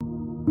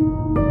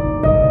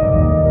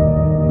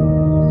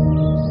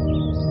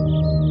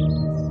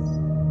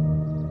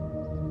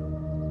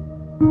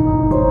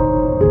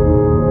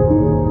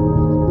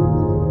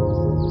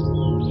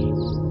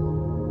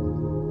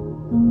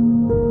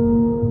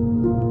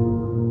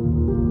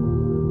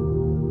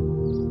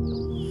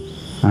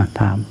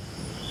ถาม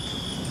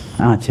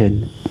เชิญ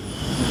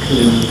คื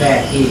นแร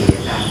กที่อ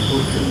าจารย์พู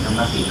ดถึงธรรม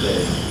ะสี่เกลือ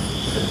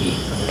สติ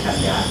สัมปชัญ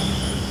ญะ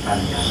ปัญ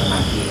ญาสมา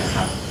ธินะค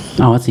รับ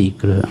สี่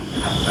เกลือ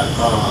ครับแล้ว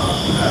ก็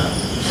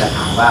จะถ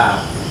ามว่า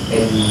เป็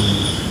น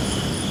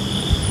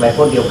ไวโพ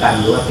จน์เดียวกัน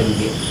หรือว่าเ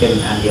ป็น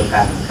อันเดียว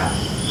กันครับ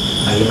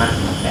อริยมรรค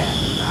มี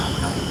8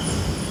ครับ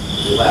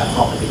หรือว่าข้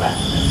อปฏิบัติ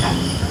เหมือนกัน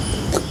ครับ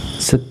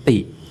สติ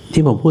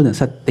ที่ผมพูดถึง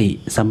สติ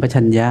สัมป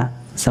ชัญญะ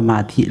สมา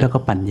ธิแล้วก็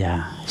ปัญญา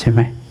ใช่ไห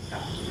ม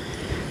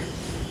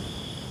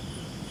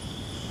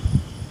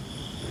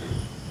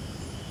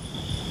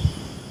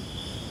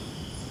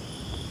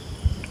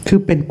คื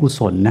อเป็นกุศ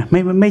ลนะ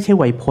ไม่ใช่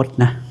ไวยพจน์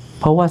นะ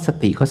เพราะว่าส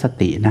ติก็ส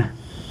ตินะ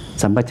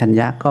สัมปชัญ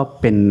ญะก็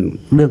เป็น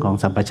เรื่องของ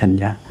สัมปชัญ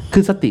ญะคื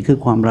อสติคือ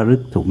ความระลึ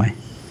กถูกไหม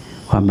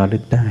ความระลึ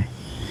กได้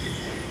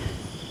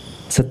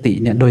สติ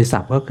เนี่ยโดยศั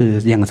พท์ก็คือ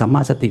อย่างสัมม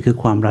าสติคือ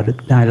ความระลึก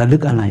ได้ระลึ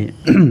กอะไร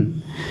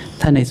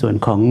ถ้าในส่วน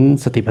ของ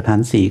สติปัฏฐาน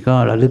4ก็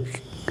ระลึก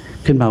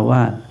ขึ้นมาว่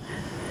า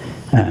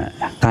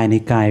กายใน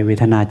กายเว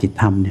ทนาจิต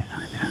ธรรมเนี่ย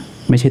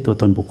ไม่ใช่ตัว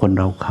ตนบุคคล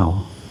เราเขา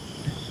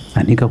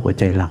อันนี้ก็หัว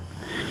ใจหลัก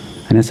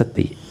อันนั้นส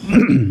ติ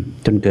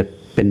จนเกิด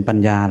เป็นปัญ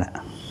ญาแหละ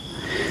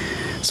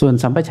ส่วน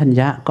สัมปชัญ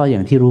ญะก็อย่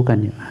างที่รู้กัน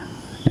อยู่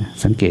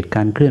สังเกตก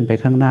ารเคลื่อนไป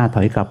ข้างหน้าถ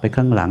อยกลับไป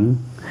ข้างหลัง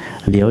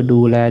เหลียวดู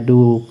แลดู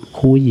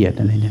คู่เหยียด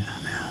อะไรเนี่ย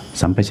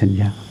สัมปชัญ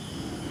ญะ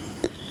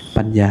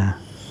ปัญญา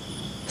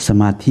ส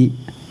มาธิ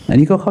อัน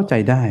นี้ก็เข้าใจ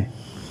ได้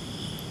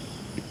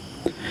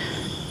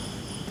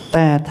แ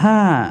ต่ถ้า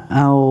เ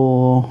อา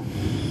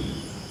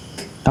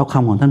ค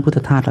ำของท่านพุทธ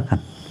ทาสแล้วกัน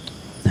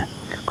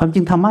ความจ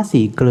ริงธรรมะ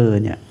สี่เกลอ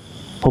เนี่ย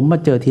ผมมา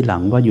เจอทีหลั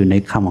งว่าอยู่ใน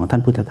คำของท่า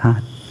นพุทธทา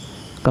ส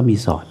ก็มี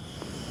สอน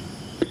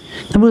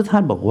ท่านพุทธทา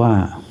สบอกว่า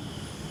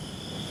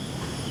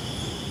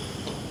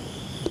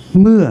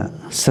เมื่อ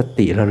ส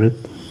ติระลึก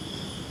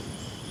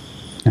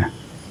นะ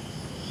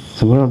ส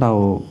มมติว่าเ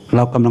ร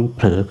ากำลังเ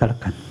ผลอก็แล้ว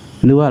กัน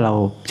หรือว่าเรา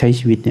ใช้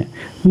ชีวิตเนี่ย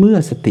เมื่อ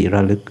สติร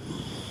ะลึก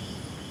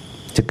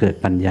จะเกิด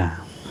ปัญญา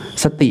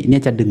สติเนี่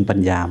ยจะดึงปัญ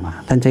ญามา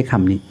ท่านใช้ค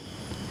ำนี้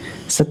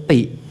สติ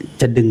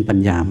จะดึงปัญ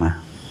ญามา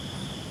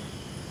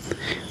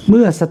เ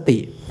มื่อสติ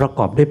ประก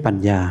อบด้วยปัญ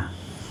ญา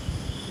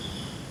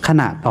ข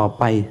ณะต่อ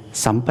ไป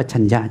สัมปชั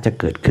ญญะจะ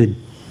เกิดขึ้น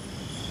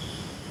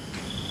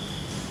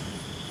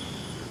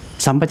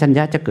สัมปชัญญ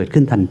ะจะเกิด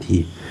ขึ้นทันที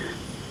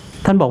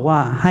ท่านบอกว่า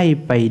ให้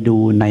ไปดู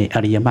ในอ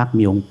ริยมรรค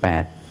มีองค์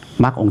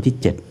8มรรคองค์ที่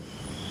7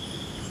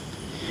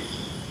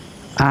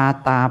อา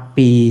ตา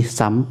ปี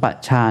สัมป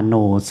ชาโน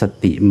ส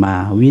ติมา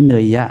วิเน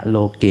ยะโล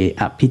เก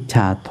อภิช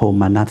าโท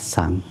มนัส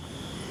สัง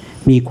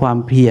มีความ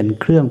เพียร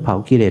เครื่องเผา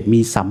กิเลส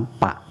มีสัม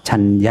ปชั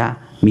ญญะ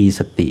มี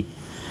สติ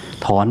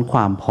ถอนคว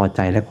ามพอใจ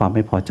และความไ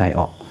ม่พอใจ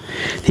ออก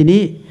ที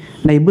นี้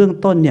ในเบื้อง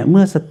ต้นเนี่ยเ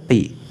มื่อส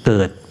ติเ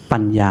กิดปั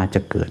ญญาจ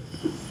ะเกิด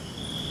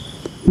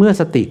เมื่อ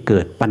สติเกิ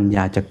ดปัญญ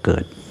าจะเกิ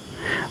ด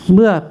เ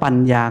มื่อปัญ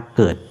ญาเ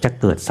กิดจะ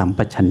เกิดสัมป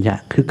ชัญญะ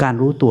คือการ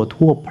รู้ตัว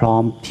ทั่วพร้อ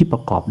มที่ปร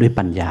ะกอบด้วย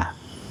ปัญญา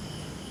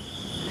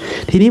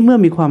ทีนี้เมื่อ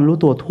มีความรู้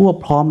ตัวทั่ว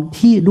พร้อม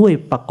ที่ด้วย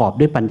ประกอบ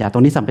ด้วยปัญญาตร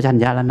งนี้สัมปชัญ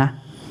ญะแล้วนะ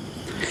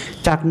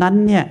จากนั้น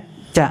เนี่ย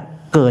จะ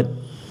เกิด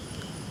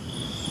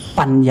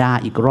ปัญญา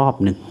อีกรอบ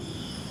หนึ่ง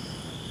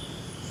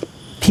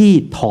ที่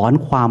ถอน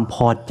ความพ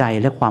อใจ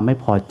และความไม่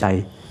พอใจ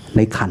ใน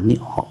ขันธ์นี้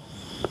ออก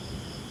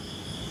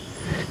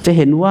จะเ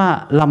ห็นว่า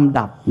ลำ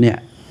ดับเนี่ย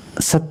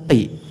ส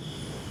ติ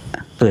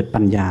เกิดปั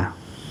ญญา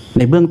ใ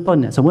นเบื้องต้น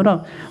เนี่ยสมมติว่า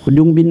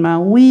ยุงบินมา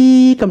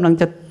กำลัง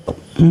จะตบ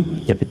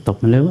อย่าไปตบ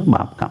มันเลยว่าบ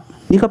าปกรรม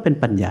นี่ก็เป็น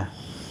ปัญญา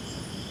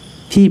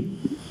ที่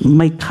ไ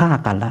ม่ฆ่า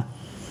กันละ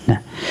นะ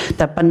แ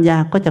ต่ปัญญา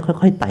ก็จะ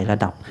ค่อยๆไต่ระ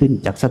ดับขึ้น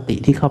จากสติ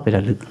ที่เข้าไปร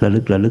ะลึก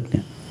เ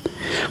นี่ย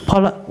พอ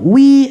ละ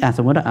ส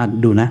มมติว่า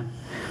ดูนะ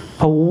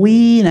พอ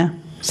นะ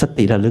ส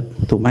ติระลึก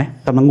ถูกไหม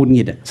กำลังงุน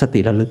งิดสติ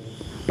ระลึก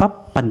ปั๊บ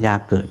ปัญญา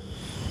เกิด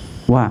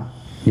ว่า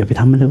อย่าไป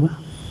ทำมันเลยว่า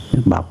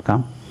บาปกรร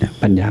มเนี่ย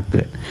ปัญญาเ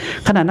กิด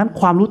ขณะนั้น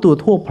ความรู้ตัว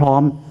ทั่วพร้อ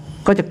ม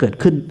ก็จะเกิด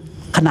ขึ้น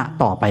ขณะ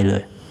ต่อไปเล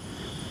ย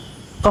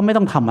ก็ไม่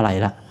ต้องทำอะไร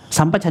ละ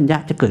สัมปชัญญะ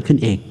จะเกิดขึ้น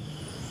เอง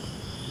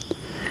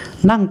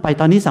นั่งไป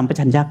ตอนนี้สัมป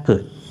ชัญญะเกิ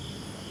ด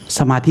ส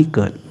มาธิเ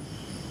กิด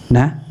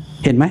นะ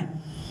เห็นไหม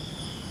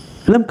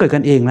เริ่มเกิดกั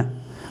นเองละ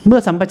เมื่อ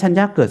สัมปชัญญ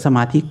ะเกิดสม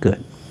าธิเกิด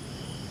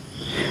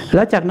แ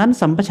ล้วจากนั้น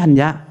สัมปชัญ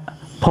ญะ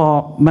พอ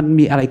มัน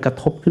มีอะไรกระ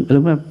ทบขึ้นหรื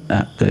อว่า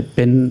เกิดเ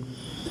ป็น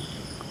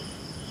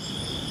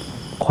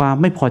ความ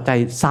ไม่พอใจ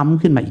ซ้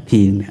ำขึ้นมาอีก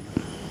ทีเนี่ย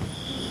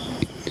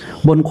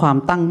บนความ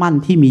ตั้งมั่น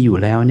ที่มีอยู่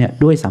แล้วเนี่ย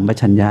ด้วยสัมป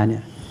ชัญญะเนี่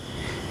ย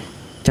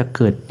จะเ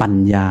กิดปัญ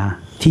ญา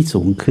ที่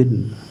สูงขึ้น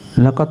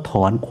แล้วก็ถ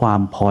อนควา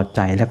มพอใจ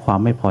และความ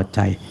ไม่พอใจ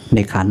ใน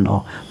ขันธ์ออ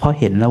กเพราะ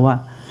เห็นแล้วว่า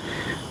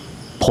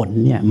ผล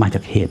เนี่ยมาจ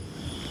ากเหตุ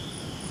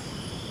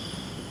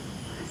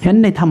ฉะนั้น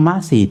ในธรรมะ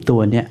4ตัว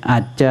เนี่ยอา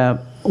จจะ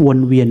วน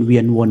เวี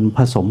ยนผ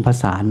สมผ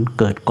สาน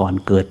เกิดก่อน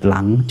เกิดห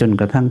ลังจน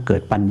กระทั่งเกิ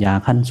ดปัญญา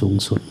ขั้นสูง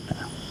สุด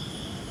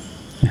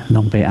ล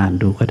องไปอ่าน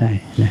ดูก็ได้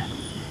นะ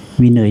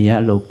วิเนยะ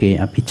โลเก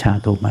อภิชฌา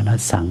โทมานัส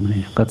สังเ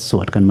นี่ยก็ส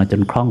วดกันมาจ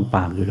นคล่องป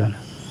ากอยู่แล้วล่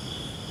ะ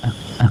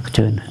เ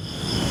ชิญนะ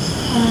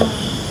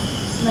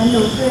เหมือนห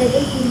นูเคยไ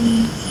ด้ยิน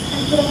ท่า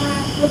นผู้ว่า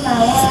พูดมา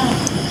ว่า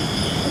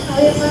เขา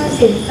เรียกว่า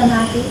ศีลสม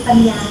าธิปัญ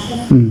ญาใช่ไห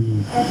ม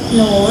แต่ห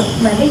นู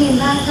เหมือนได้ยิน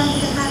ว่าท่าน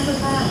พูด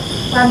ว่า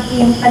ความจริ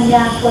งปัญญ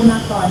าควรมา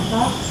ก่อนเพร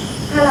าะ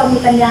ถ้าเรามี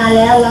ปัญญาแ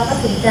ล้วเราก็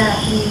ถึงจะ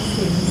มี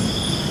ศีล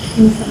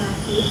มีสมา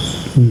ธิ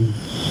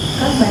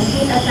ก็เหมือน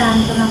ที่อาจาร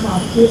ย์กำลังบอก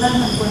ที่ว่า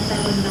มันควรไป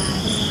บนบาน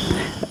ใช่ไห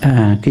ม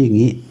คืออย่าง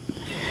นี้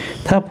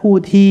ถ้าผู้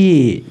ที่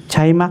ใ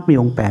ช้มรรคมี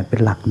องค์ 8เป็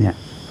นหลักเนี่ย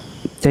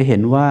จะเห็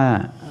นว่า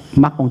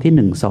มรรคองค์ที่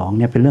 1 2เ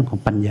นี่ยเป็นเรื่องของ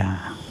ปัญญา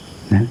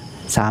นะ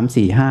3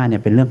 4 5เนี่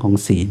ยเป็นเรื่องของ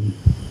ศีล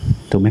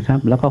ถูกไหมครับ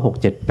แล้วก็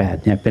6 7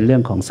 8เนี่ยเป็นเรื่อ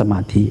งของสมา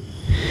ธิ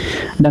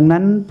ดัง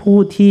นั้นผู้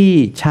ที่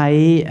ใช้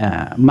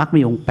มรรค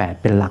มีองค์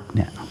 8เป็นหลักเ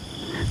นี่ย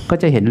ก็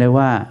จะเห็นเลย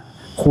ว่า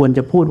ควรจ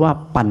ะพูดว่า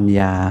ปัญ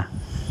ญา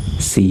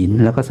ศีล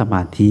แล้วก็สม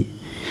าธิ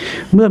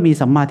เมื่อมี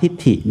สัมมาทิฏ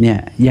ฐิเนี่ย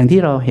อย่างที่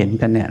เราเห็น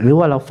กันเนี่ยหรือ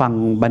ว่าเราฟัง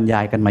บรรยา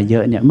ยกันมาเยอ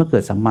ะเนี่ยเมื่อเกิ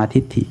ดสัมมาทิ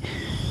ฏฐิ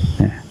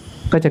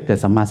ก็จะเกิด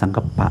สัมมาสัง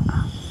กัปปะ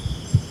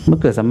เมื่อ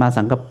เกิดสัมมา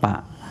สังกัปปะ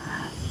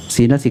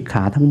ศีลสิกข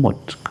าทั้งหมด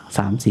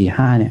3 4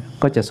 5เนี่ย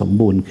ก็จะสม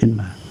บูรณ์ขึ้น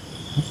มา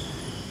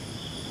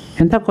ฉะ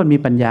นั้นถ้าคนมี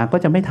ปัญญาก็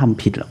จะไม่ท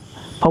ำผิดหรอก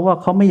เพราะว่า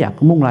เขาไม่อยาก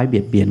มุ่งร้ายเบี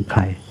ยดเบียนใค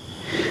ร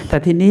แต่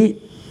ทีนี้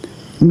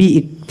มี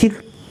อีก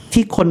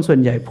ที่คนส่วน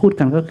ใหญ่พูด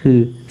กันก็คือ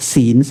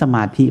ศีลสม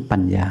าธิปั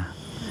ญญา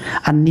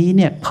อันนี้เ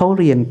นี่ยเขา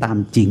เรียงตาม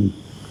จริง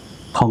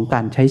ของกา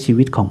รใช้ชี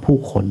วิตของผู้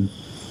คน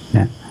น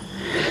ะ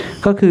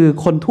ก็คือ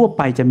คนทั่วไ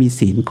ปจะมี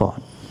ศีลก่อน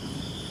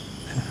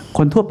ค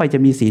นทั่วไปจะ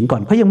มีศีลก่อ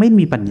นเขายังไม่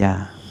มีปัญญา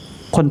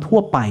คนทั่ว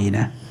ไป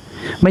นะ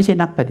ไม่ใช่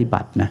นักปฏิบั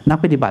ตินะนัก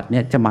ปฏิบัติเนี่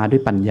ยจะมาด้ว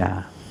ยปัญญา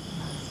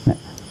นะ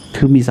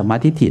คือมีสัมมา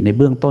ทิฏฐิในเ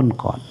บื้องต้น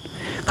ก่อน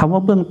คำว่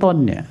าเบื้องต้น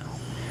เนี่ย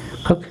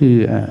ก็คือ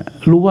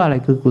รู้ว่าอะไร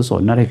คือกุศ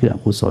ลอะไรคืออ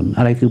กุศล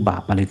อะไรคือบา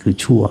ปอะไรคือ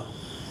ชั่ว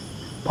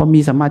พอมี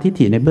สัมมาทิฏ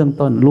ฐิในเบื้อง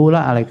ต้นรู้แล้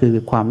วอะไรคือ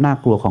ความน่า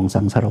กลัวของ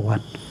สังสารวั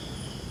ฏ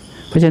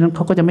เพราะฉะนั้นเข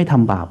าก็จะไม่ท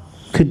ำบาป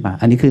ขึ้นมา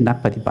อันนี้คือนัก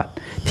ปฏิบัติ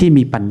ที่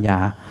มีปัญญา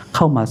เ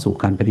ข้ามาสู่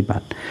การปฏิบั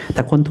ติแ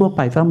ต่คนทั่วไป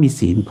ต้องมี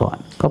ศีลก่อน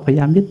ก็พยา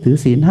ยามยึดถือ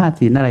ศีล5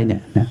ศีลอะไรเนี่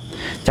ยนะ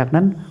จาก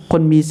นั้นค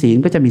นมีศีล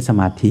ก็จะมีส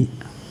มาธิ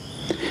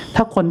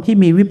ถ้าคนที่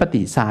มีวิป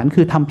ติสาร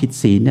คือทำผิด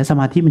ศีลเนี่ยส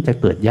มาธิมันจะ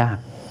เกิดยาก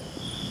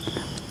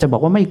จะบอ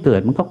กว่าไม่เกิด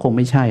มันก็คงไ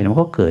ม่ใช่มัน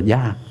ก็เกิดย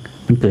าก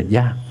มันเกิดย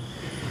าก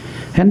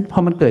ฉะนั้นพอ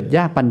มันเกิดย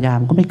ากปัญญา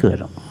มันก็ไม่เกิด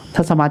หรอกถ้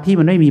าสมาธิ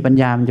มันไม่มีปัญ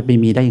ญามันจะไป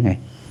มีได้ยังไง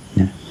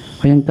นะเพ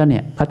ราะฉะนั้นก็เนี่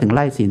ยเขาถึงไ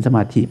ล่ศีลสม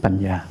าธิปัญ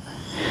ญา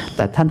แ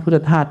ต่ท่านพุทธ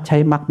ทาสใช้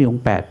มรรคมีอง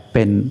ค์ 8เ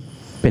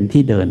ป็น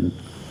ที่เดิน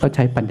ก็ใ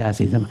ช้ปัญญา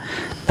ศีลสมาธิ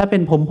ถ้าเป็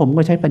นผม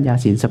ก็ใช้ปัญญา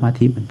ศีลสมา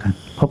ธิเหมือนกัน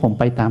เพราะผม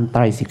ไปตามไต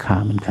รสิกขา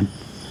เหมือนกัน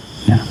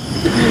นะ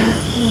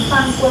หนูฟั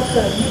งกลัวเ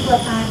กิดไม่กลัว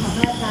ตายของ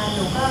อาจารย์ห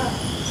นูก็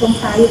สง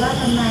สัยว่า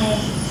ทำไม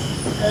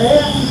เ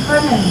รื่องข้อ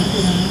1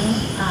ถึง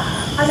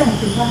ข้อ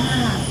1ถึงข้อ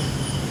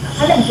5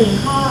ข้อ1ถึง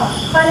ข้อ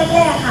แร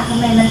กๆค่ะทำ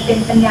ไมมันเป็น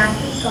ปัญญา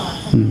ขึ้นก่อน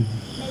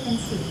ไม่เป็น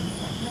ศีล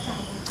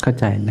เข้า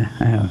ใจนะ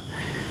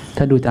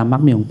ถ้าดูตามมร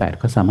รคมีองค์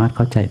 8ก็สามารถเ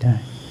ข้าใจได้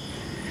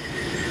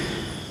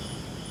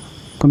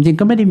ความจริง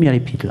ก็ไม่ได้มีอะไร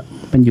ผิดหรอก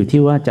มันอยู่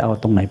ที่ว่าจะเอา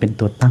ตรงไหนเป็น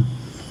ตัวตั้ง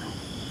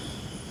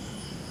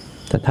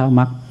แต่ถ้า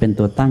มรรคเป็น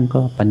ตัวตั้งก็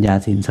ปัญญา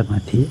ศีลสมา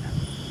ธิ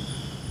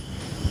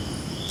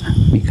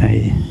มีใคร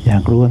อยา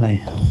กรู้อะไร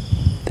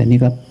แต่นี่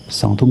ก็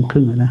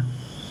20:30แล้วนะ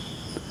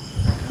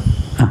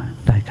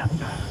ได้ครับ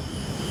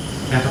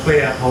นะครับเว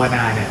ลาภาวน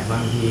าเนี่ยบา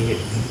งทีเห็น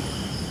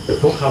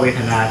ทุกขเวท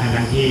นา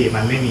ทั้งที่มั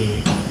นไม่มี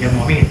ยังม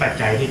องไม่เห็นปัจ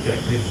จัยที่เกิด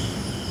ขึ้น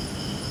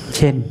เ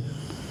ช่น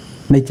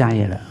ในใจ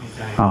เหร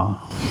อ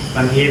บ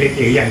างทีห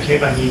รืออย่างเช่น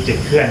บางทีจิต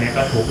เคลื่อนเนี่ย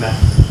ก็ทุกข์แล้ว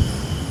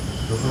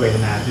ทุกขเวท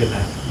นาขึ้นแ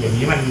ล้วอย่าง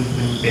นี้มัน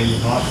เป็น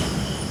เพราะ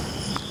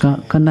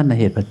ก็นั่นแหละ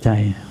เหตุปัจจัย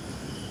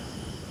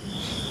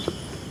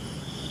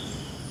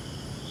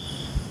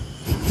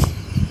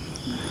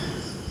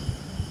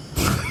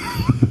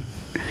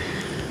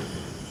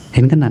เ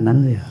ห็นขนาดนั้น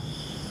เลย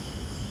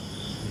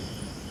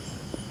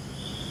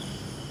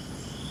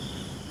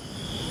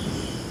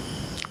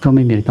ก็ไ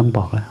ม่มีอะไรต้องบ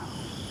อกแล้ว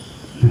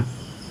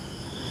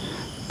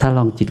ถ้าล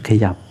องจิตข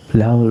ยับ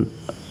แล้ว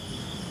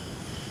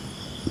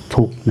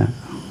ทุกข์นะ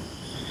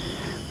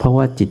เพราะ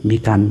ว่าจิตมี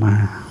การมา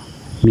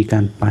มีกา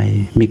รไป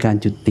มีการ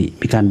จุติ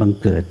มีการบัง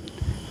เกิด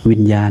วิ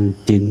ญญาณ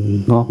จึง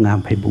งอกงาม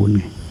ไพบูลย์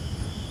ไง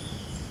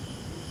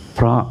เพ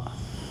ราะ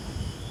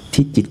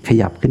ที่จิตข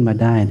ยับขึ้นมา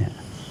ได้เนี่ย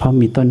เพราะ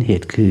มีต้นเห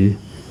ตุคือ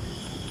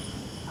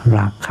ร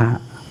าคะ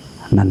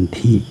นัน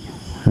ทิ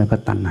แล้วก็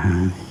ตัณหา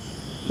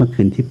เมื่อ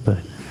คืนที่เปิ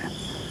ด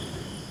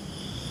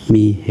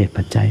มีเหตุ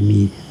ปัจจัยมี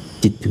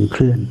จิตถึงเค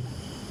ลื่อน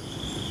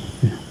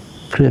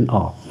อ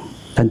อก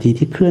ทันที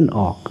ที่เคลื่อนอ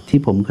อกที่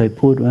ผมเคย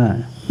พูดว่า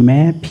แม้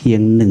เพีย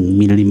ง1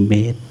 มิลลิเม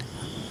ตร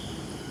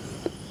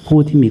ผู้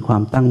ที่มีควา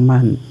มตั้ง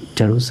มั่นจ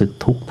ะรู้สึก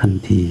ทุกข์ทัน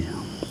ที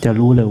จะ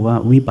รู้เลยว่า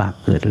วิบาก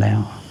เกิดแล้ว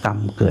กรรม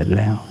เกิดแ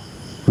ล้ว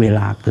เวล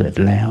าเกิด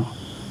แล้ว